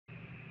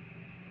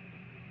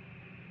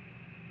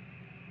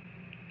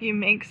You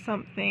make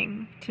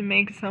something to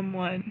make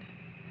someone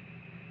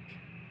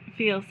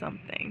feel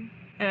something.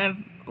 And I've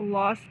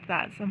lost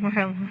that somewhere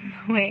along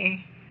the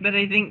way. But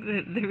I think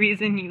that the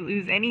reason you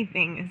lose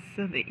anything is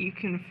so that you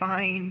can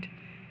find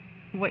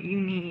what you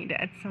need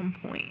at some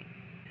point.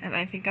 And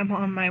I think I'm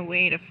on my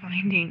way to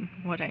finding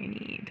what I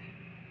need.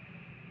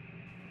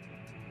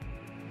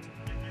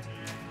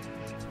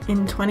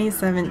 In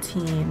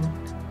 2017,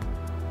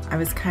 I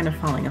was kind of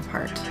falling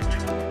apart.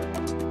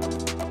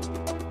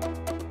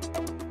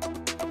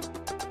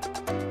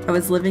 I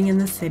was living in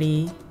the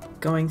city,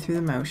 going through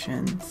the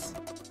motions.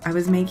 I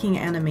was making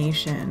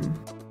animation,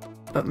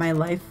 but my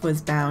life was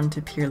bound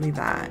to purely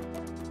that.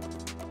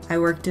 I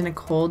worked in a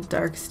cold,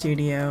 dark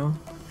studio.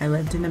 I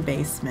lived in a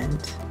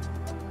basement.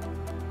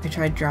 I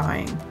tried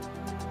drawing.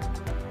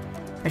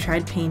 I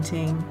tried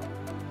painting,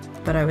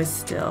 but I was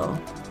still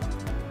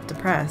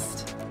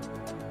depressed.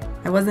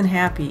 I wasn't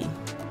happy.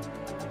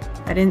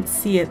 I didn't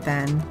see it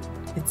then.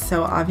 It's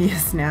so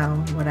obvious now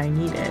what I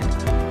needed.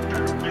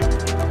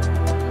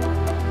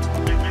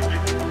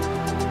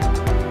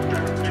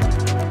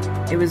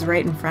 It was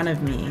right in front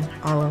of me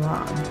all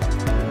along.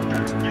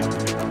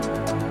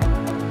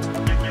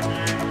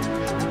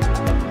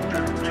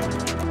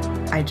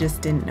 I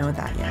just didn't know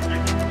that yet.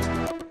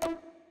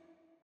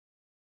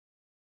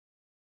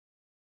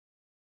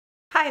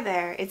 Hi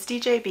there, it's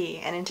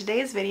DeeJayBe, and in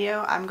today's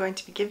video I'm going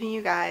to be giving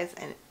you guys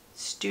a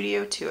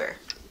studio tour.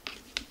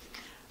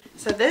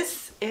 So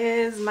this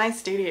is my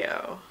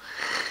studio.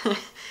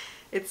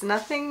 It's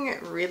nothing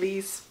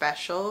really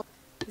special.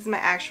 This is my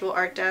actual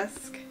art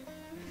desk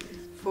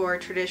for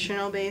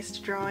traditional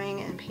based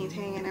drawing and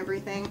painting and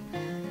everything.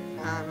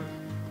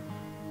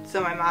 So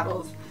my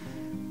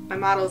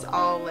models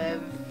all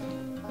live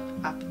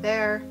up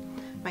there.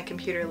 My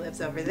computer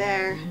lives over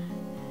there,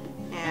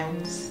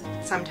 and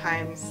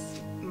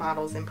sometimes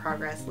models in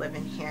progress live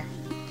in here.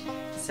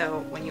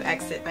 So when you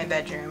exit my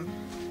bedroom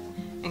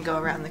and go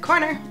around the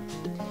corner,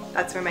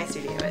 that's where my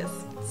studio is.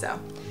 So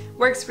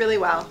works really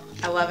well.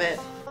 I love it.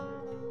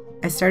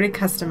 I started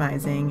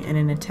customizing in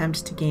an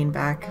attempt to gain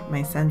back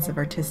my sense of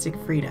artistic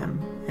freedom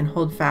and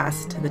hold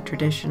fast to the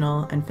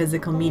traditional and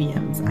physical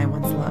mediums I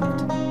once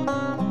loved.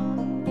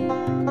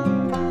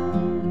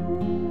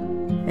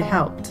 It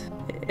helped.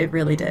 It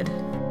really did.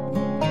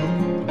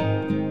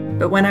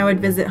 But when I would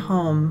visit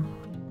home,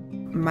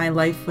 my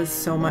life was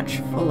so much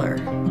fuller.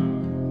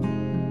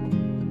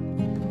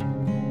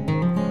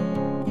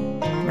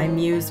 My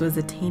muse was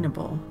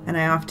attainable, and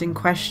I often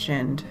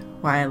questioned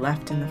why I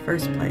left in the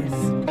first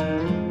place.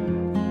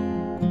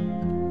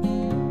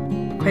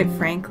 Quite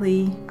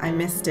frankly, I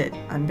missed it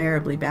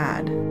unbearably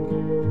bad.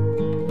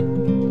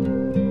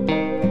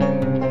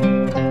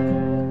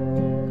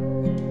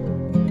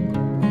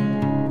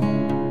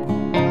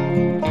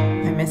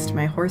 I missed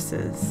my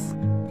horses.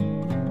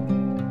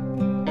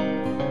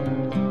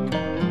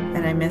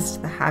 And I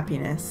missed the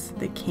happiness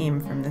that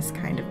came from this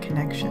kind of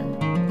connection.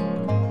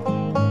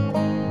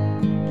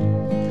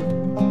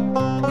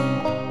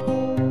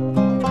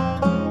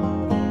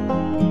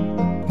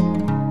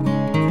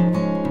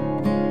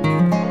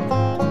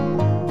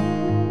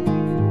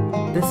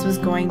 This was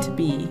going to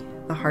be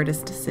the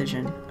hardest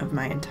decision of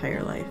my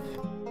entire life.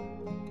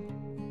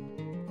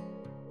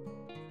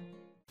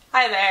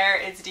 Hi there,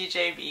 it's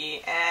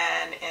DeeJayBe,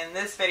 and in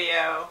this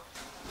video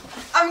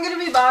I'm going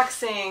to be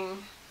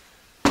boxing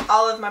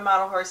all of my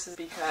model horses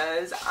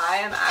because I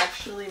am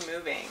actually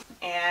moving,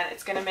 and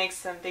it's going to make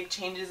some big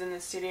changes in the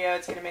studio.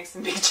 It's going to make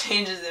some big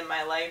changes in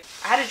my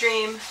life. I had a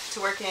dream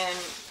to work in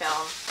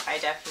film. I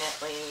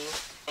definitely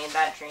made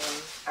that dream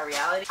a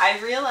reality.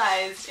 I've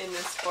realized in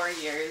this 4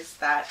 years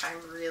that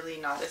I'm really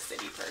not a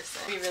city person.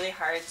 It'd be really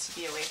hard to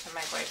be away from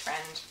my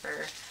boyfriend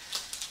for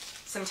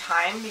some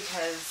time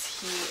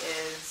because he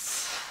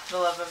is the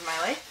love of my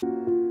life.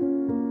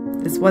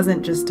 This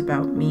wasn't just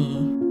about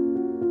me.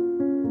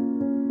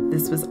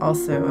 This was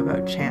also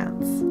about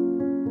chance.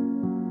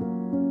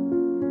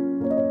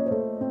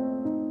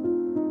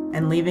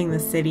 And leaving the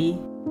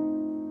city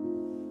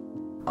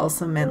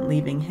also meant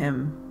leaving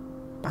him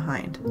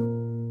behind.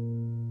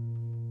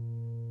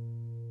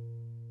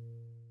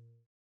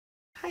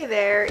 Hi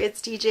there,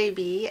 it's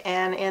DeeJayBe,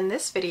 and in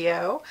this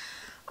video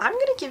I'm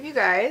going to give you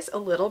guys a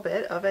little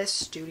bit of a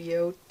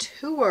studio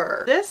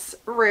tour. This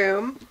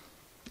room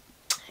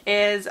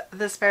is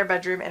the spare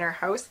bedroom in our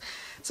house.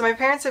 So my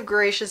parents have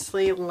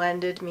graciously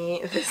lended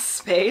me this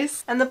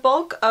space, and the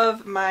bulk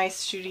of my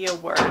studio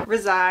work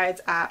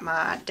resides at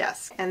my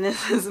desk. And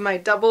this is my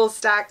double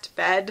stacked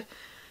bed.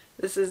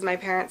 This is my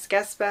parents'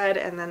 guest bed,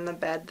 and then the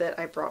bed that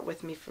I brought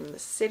with me from the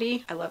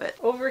city. I love it.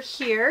 Over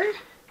here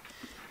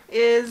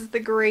is the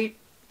great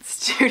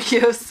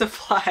studio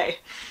supply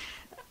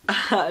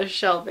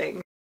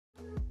shelving.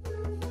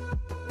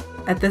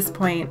 At this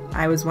point,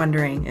 I was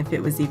wondering if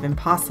it was even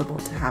possible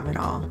to have it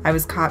all. I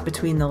was caught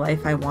between the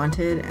life I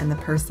wanted and the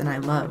person I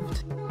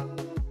loved.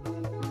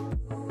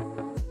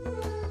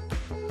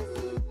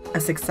 A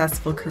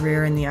successful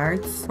career in the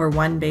arts, or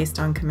one based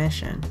on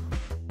commission.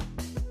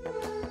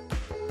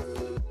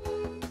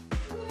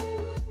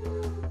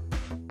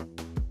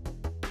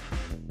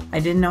 I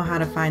didn't know how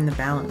to find the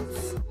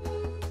balance,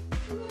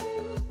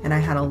 and I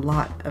had a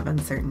lot of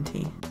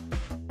uncertainty.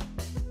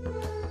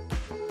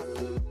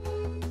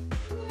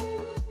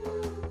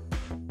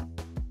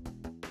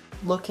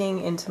 Looking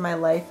into my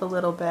life a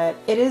little bit,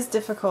 it is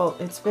difficult.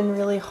 It's been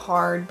really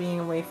hard being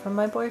away from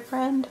my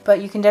boyfriend,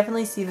 but you can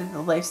definitely see that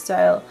the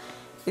lifestyle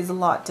is a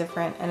lot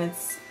different, and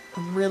it's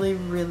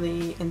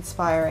really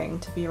inspiring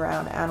to be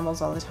around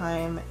animals all the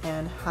time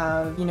and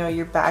have, you know,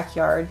 your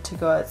backyard to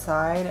go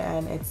outside,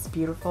 and it's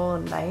beautiful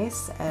and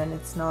nice and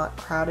it's not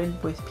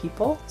crowded with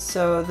people.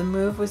 So the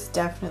move was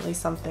definitely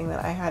something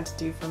that I had to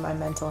do for my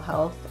mental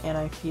health, and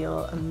I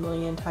feel a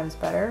million times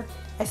better.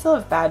 I still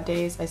have bad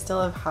days, I still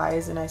have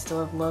highs, and I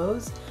still have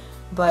lows,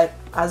 but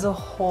as a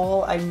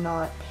whole I'm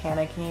not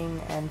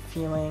panicking and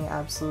feeling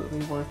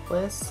absolutely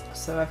worthless.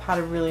 So I've had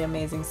a really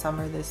amazing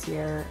summer this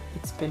year.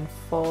 It's been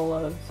full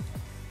of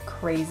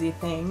crazy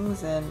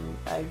things, and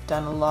I've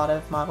done a lot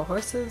of model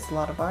horses, a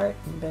lot of art,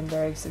 and been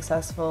very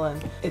successful,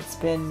 and it's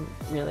been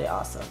really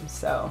awesome.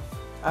 So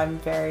I'm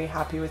very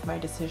happy with my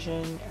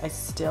decision. It's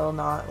still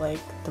not like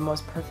the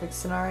most perfect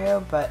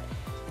scenario, but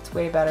it's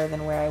way better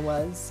than where I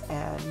was,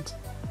 and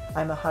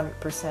I'm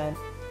 100%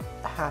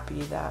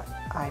 happy that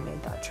I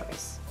made that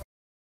choice.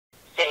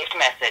 Saved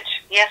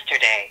message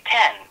yesterday,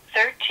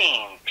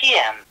 10:13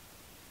 p.m.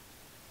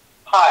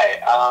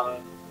 Hi,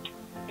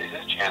 this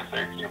is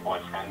Chancellor, your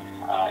boyfriend,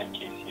 in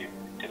case you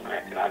didn't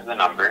recognize the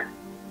number.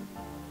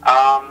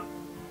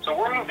 So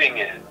we're moving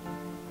in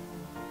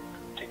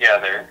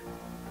together,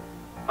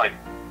 like,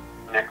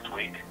 next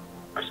week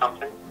or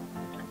something.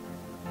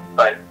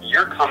 But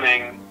you're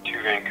coming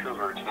to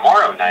Vancouver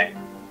tomorrow night,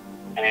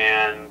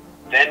 and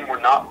then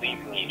we're not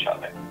leaving each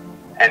other.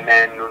 And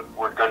then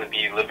we're going to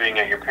be living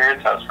at your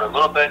parents' house for a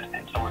little bit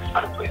until we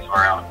find a place of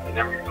our own. And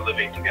then we're going to be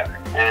living together.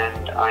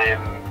 And I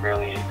am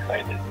really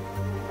excited.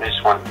 I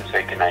just wanted to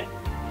say goodnight.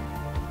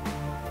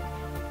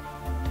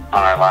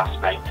 On our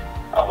last night,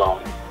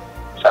 alone,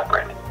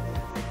 separated.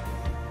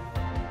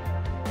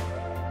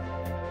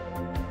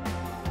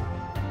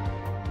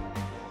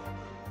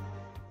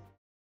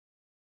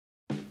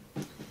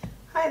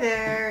 Hi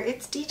there,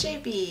 it's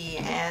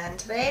DeeJayBe, and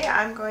today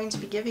I'm going to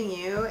be giving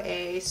you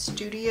a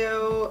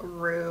studio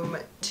room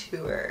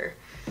tour.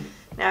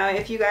 Now,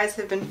 if you guys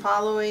have been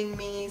following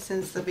me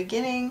since the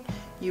beginning,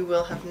 you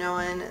will have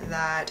known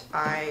that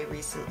I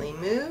recently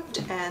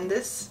moved, and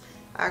this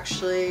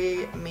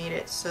actually made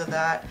it so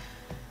that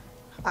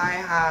I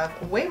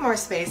have way more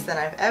space than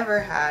I've ever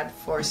had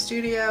for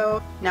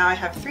studio. Now I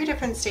have 3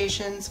 different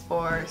stations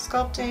for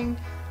sculpting,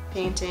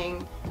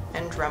 painting,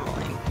 and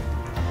dremeling.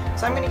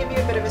 So I'm going to give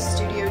you a bit of a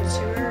studio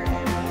tour.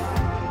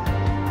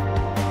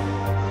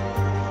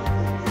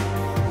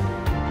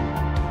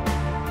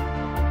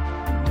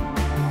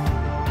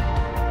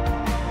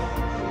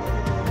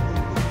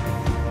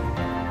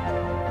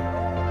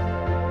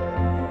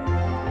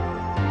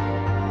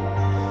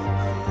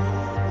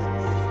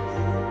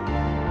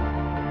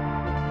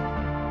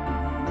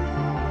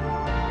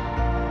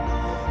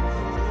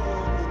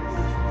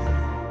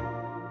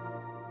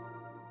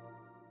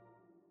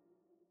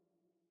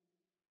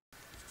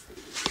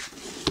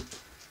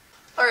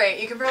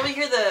 Alright, you can probably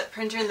hear the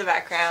printer in the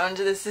background.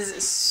 This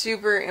is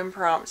super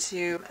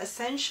impromptu.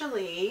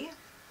 Essentially,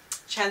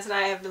 Chance and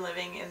I have been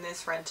living in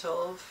this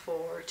rental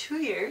for 2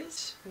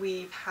 years.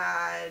 We've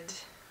had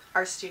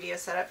our studio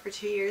set up for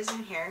 2 years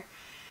in here.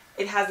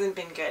 It hasn't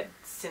been good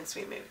since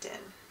we moved in.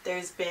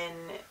 There's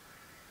been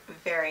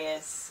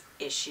various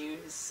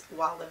issues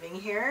while living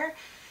here,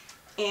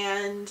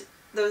 and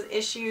those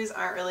issues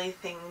aren't really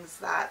things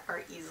that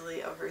are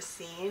easily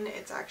overseen.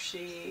 It's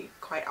actually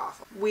quite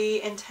awful.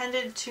 We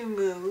intended to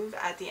move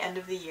at the end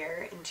of the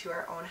year into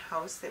our own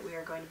house that we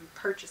are going to be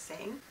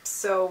purchasing.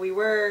 So we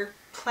were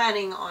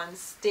planning on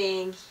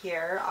staying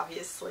here,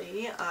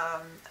 obviously,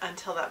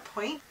 until that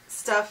point.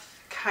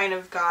 Stuff kind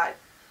of got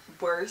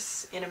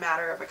worse in a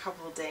matter of a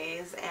couple of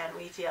days, and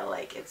we feel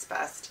like it's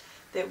best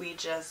that we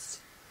just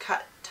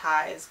cut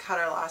ties, cut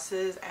our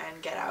losses,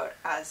 and get out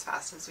as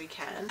fast as we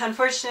can.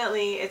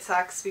 Unfortunately, it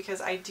sucks because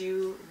I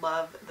do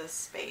love this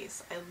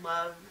space. I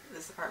love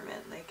this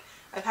apartment. Like,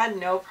 I've had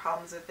no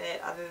problems with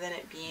it other than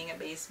it being a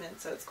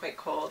basement, so it's quite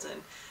cold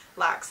and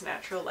lacks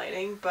natural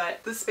lighting.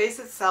 But the space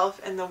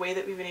itself and the way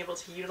that we've been able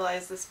to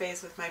utilize the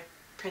space with my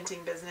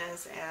printing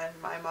business and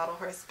my model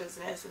horse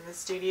business in the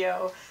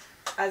studio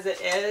as it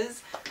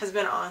is has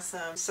been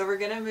awesome. So we're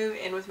gonna move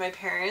in with my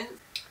parents.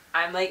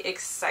 I'm like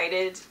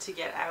excited to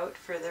get out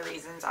for the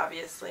reasons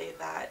obviously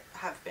that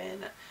have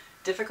been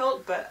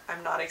difficult, but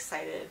I'm not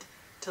excited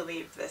to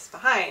leave this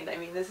behind. I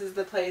mean, this is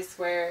the place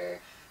where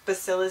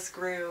Bacillus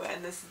grew,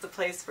 and this is the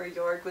place where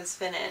Jorg was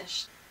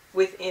finished.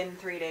 Within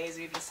 3 days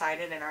we've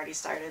decided and already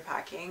started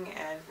packing,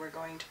 and we're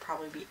going to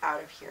probably be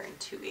out of here in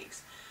 2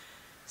 weeks.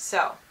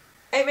 So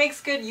it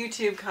makes good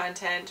YouTube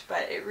content,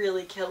 but it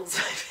really kills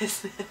my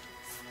business.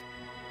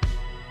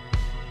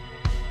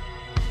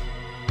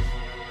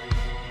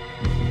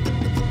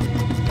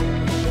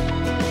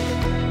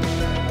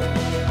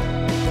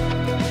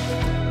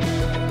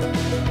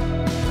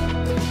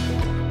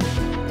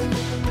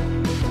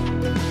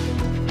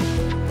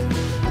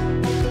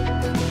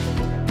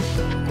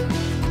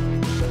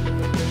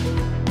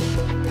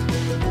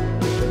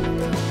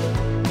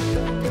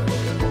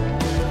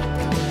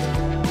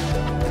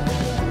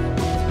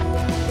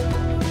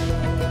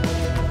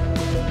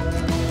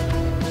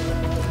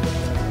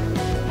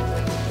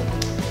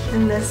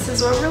 this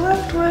is what we're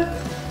left with.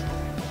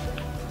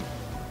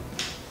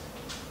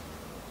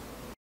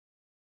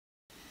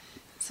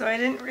 So I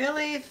didn't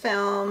really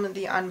film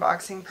the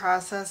unboxing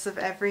process of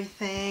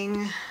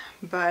everything,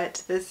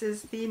 but this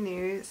is the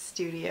new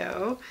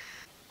studio.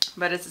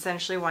 But it's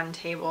essentially one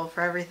table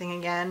for everything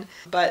again.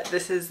 But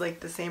this is like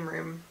the same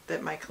room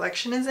that my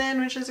collection is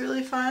in, which is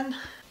really fun.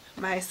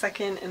 My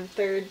second and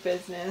third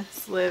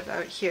business live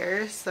out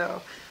here,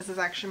 so this is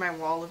actually my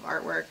wall of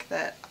artwork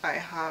that I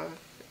have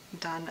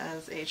done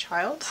as a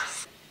child.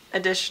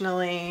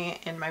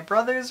 Additionally, in my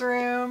brother's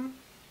room,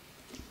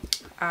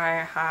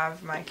 I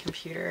have my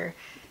computer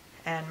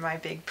and my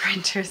big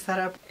printer set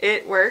up.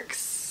 It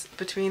works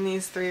between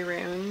these three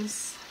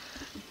rooms.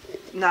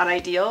 Not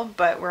ideal,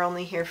 but we're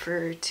only here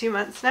for 2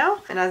 months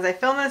now. And as I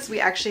film this, we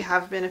actually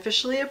have been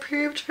officially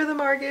approved for the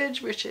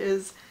mortgage, which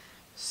is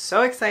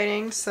so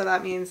exciting. So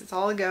that means it's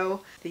all a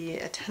go. The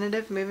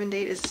tentative move-in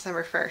date is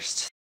December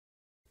 1st.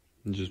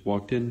 And just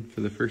walked in for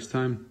the first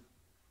time.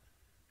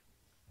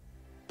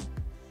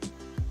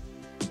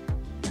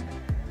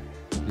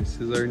 This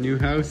is our new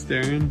house,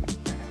 Daryn.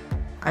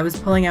 I was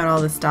pulling out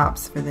all the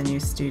stops for the new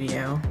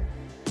studio.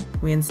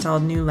 We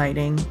installed new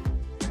lighting.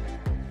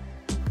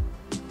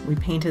 We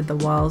painted the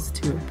walls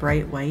to a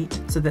bright white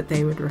so that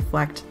they would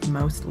reflect the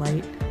most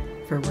light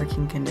for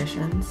working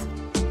conditions.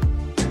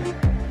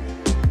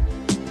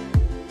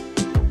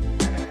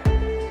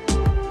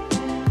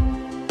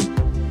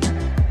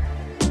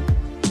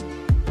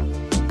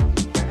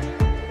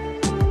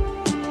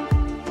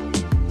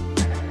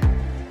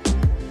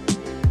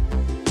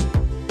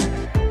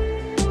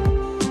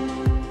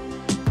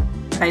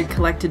 I had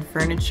collected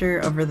furniture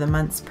over the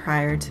months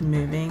prior to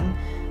moving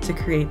to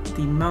create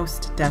the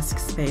most desk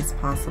space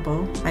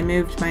possible. I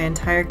moved my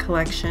entire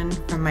collection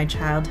from my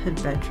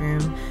childhood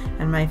bedroom,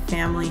 and my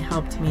family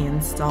helped me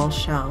install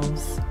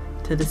shelves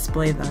to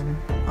display them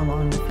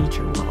along the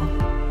feature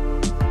wall.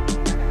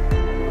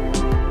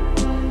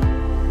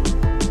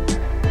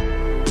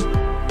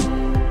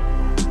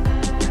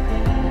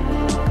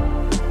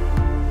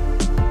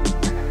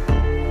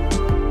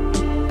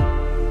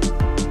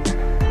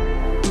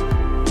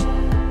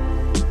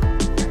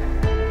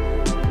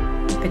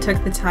 I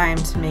took the time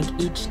to make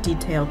each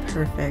detail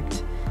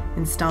perfect,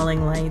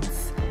 installing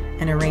lights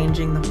and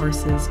arranging the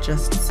horses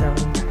just so.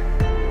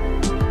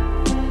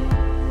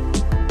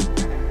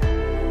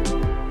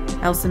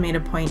 I also made a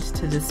point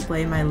to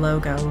display my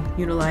logo,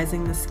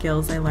 utilizing the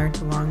skills I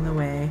learned along the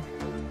way.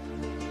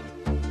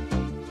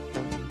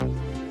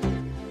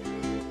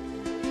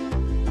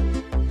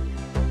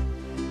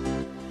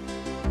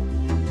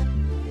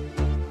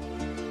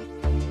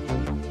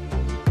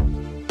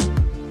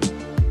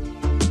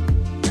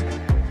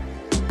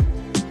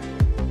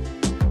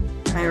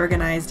 I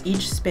organized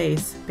each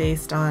space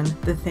based on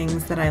the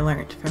things that I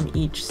learned from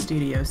each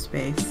studio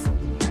space.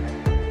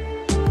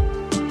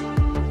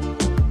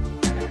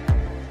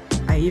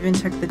 I even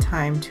took the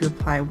time to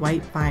apply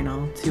white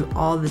vinyl to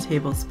all the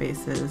table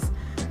spaces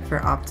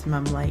for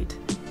optimum light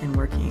and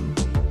working.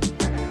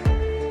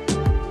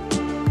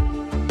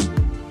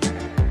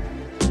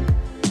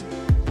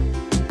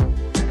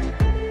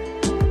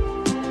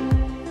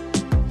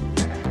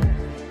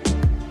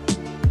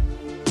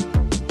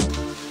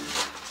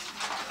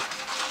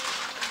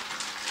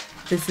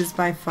 This is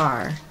by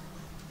far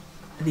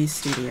the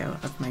studio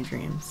of my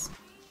dreams.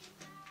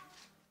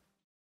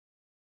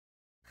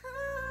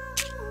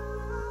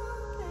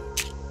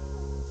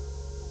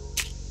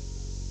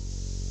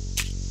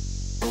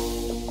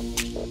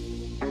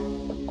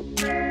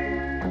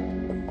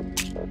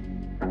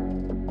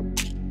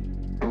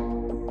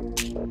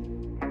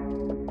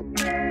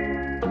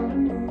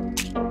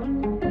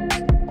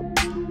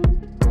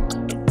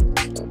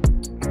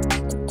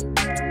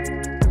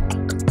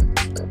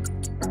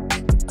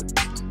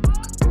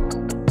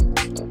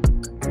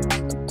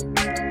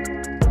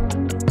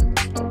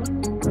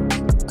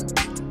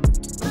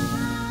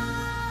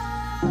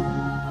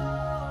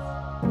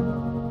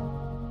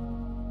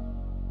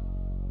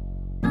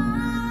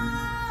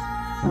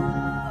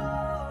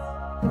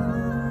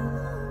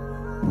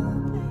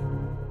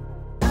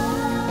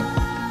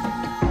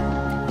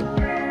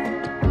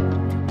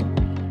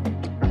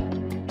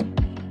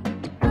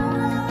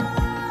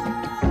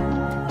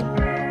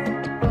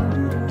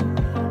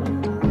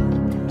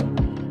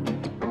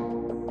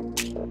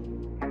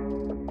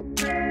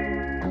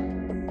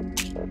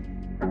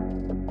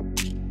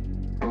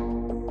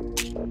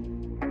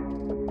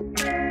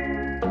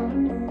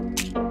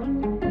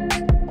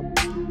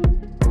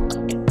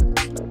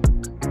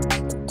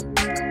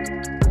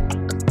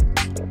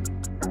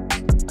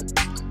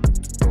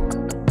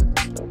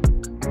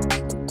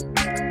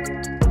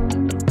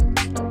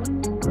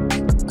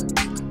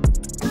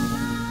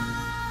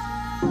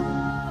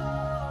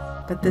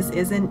 But this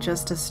isn't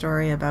just a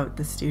story about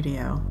the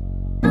studio.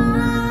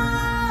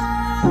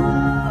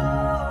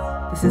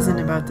 This isn't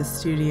about the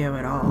studio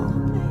at all.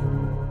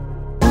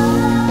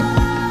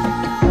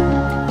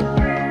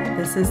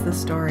 This is the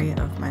story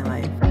of my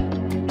life.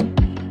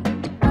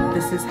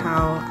 This is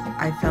how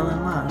I fell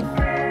in love.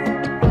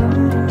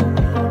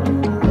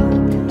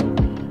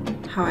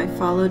 how I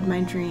followed my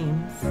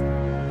dreams,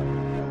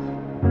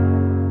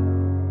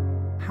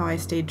 how I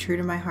stayed true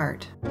to my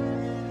heart.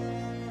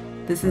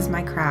 This is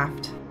my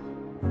craft,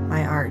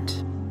 my art.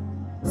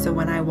 So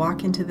when I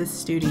walk into this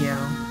studio,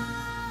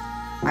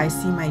 I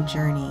see my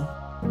journey.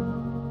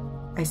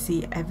 I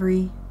see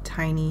every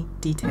tiny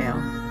detail.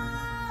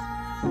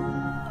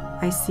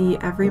 I see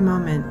every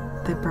moment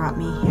that brought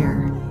me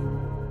here.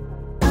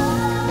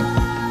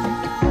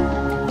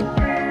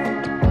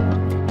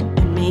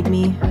 And made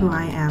me who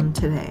I am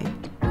today.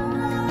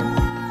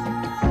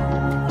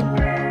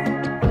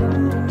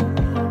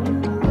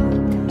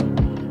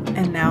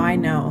 And now I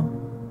know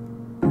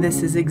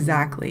this is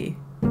exactly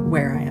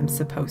where I am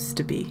supposed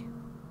to be.